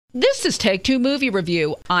This is Take Two Movie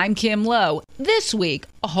Review. I'm Kim Lowe. This week,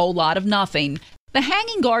 a whole lot of nothing. The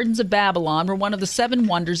Hanging Gardens of Babylon were one of the 7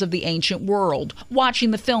 wonders of the ancient world.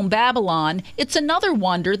 Watching the film Babylon, it's another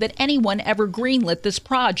wonder that anyone ever greenlit this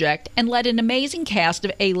project and let an amazing cast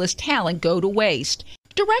of A-list talent go to waste.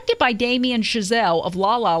 Directed by Damien Chazelle of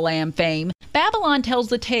La La Land fame, Babylon tells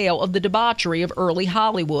the tale of the debauchery of early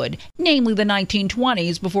Hollywood, namely the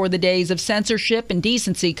 1920s, before the days of censorship and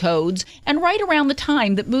decency codes, and right around the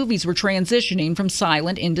time that movies were transitioning from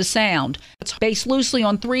silent into sound. It's based loosely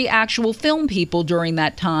on 3 actual film people during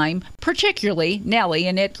that time, particularly Nellie,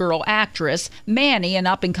 an it girl actress, Manny, an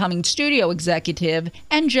up-and-coming studio executive,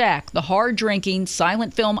 and Jack, the hard-drinking,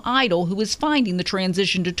 silent film idol who is finding the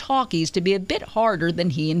transition to talkies to be a bit harder than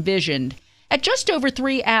he envisioned. At just over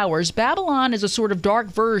 3 hours, Babylon is a sort of dark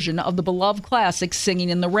version of the beloved classic Singing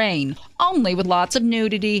in the Rain, only with lots of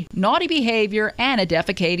nudity, naughty behavior, and a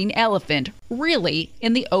defecating elephant, really,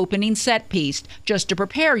 in the opening set piece, just to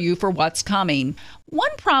prepare you for what's coming.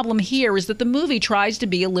 One problem here is that the movie tries to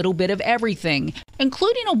be a little bit of everything,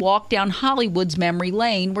 including a walk down Hollywood's memory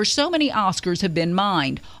lane where so many Oscars have been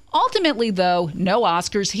mined. Ultimately, though, no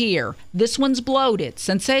Oscars here. This one's bloated,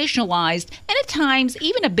 sensationalized, and at times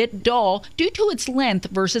even a bit dull due to its length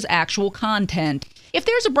versus actual content. If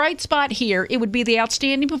there's a bright spot here, it would be the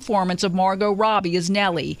outstanding performance of Margot Robbie as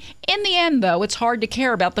Nellie. In the end, though, it's hard to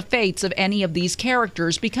care about the fates of any of these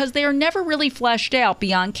characters because they are never really fleshed out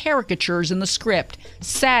beyond caricatures in the script.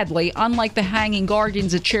 Sadly, unlike the Hanging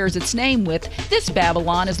Gardens it shares its name with, this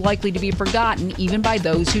Babylon is likely to be forgotten even by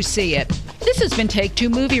those who see it. This has been Take Two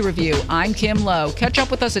Movie Review. I'm Kim Lowe. Catch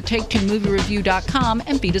up with us at TakeTwoMovieReview.com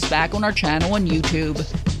and beat us back on our channel on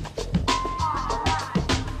YouTube.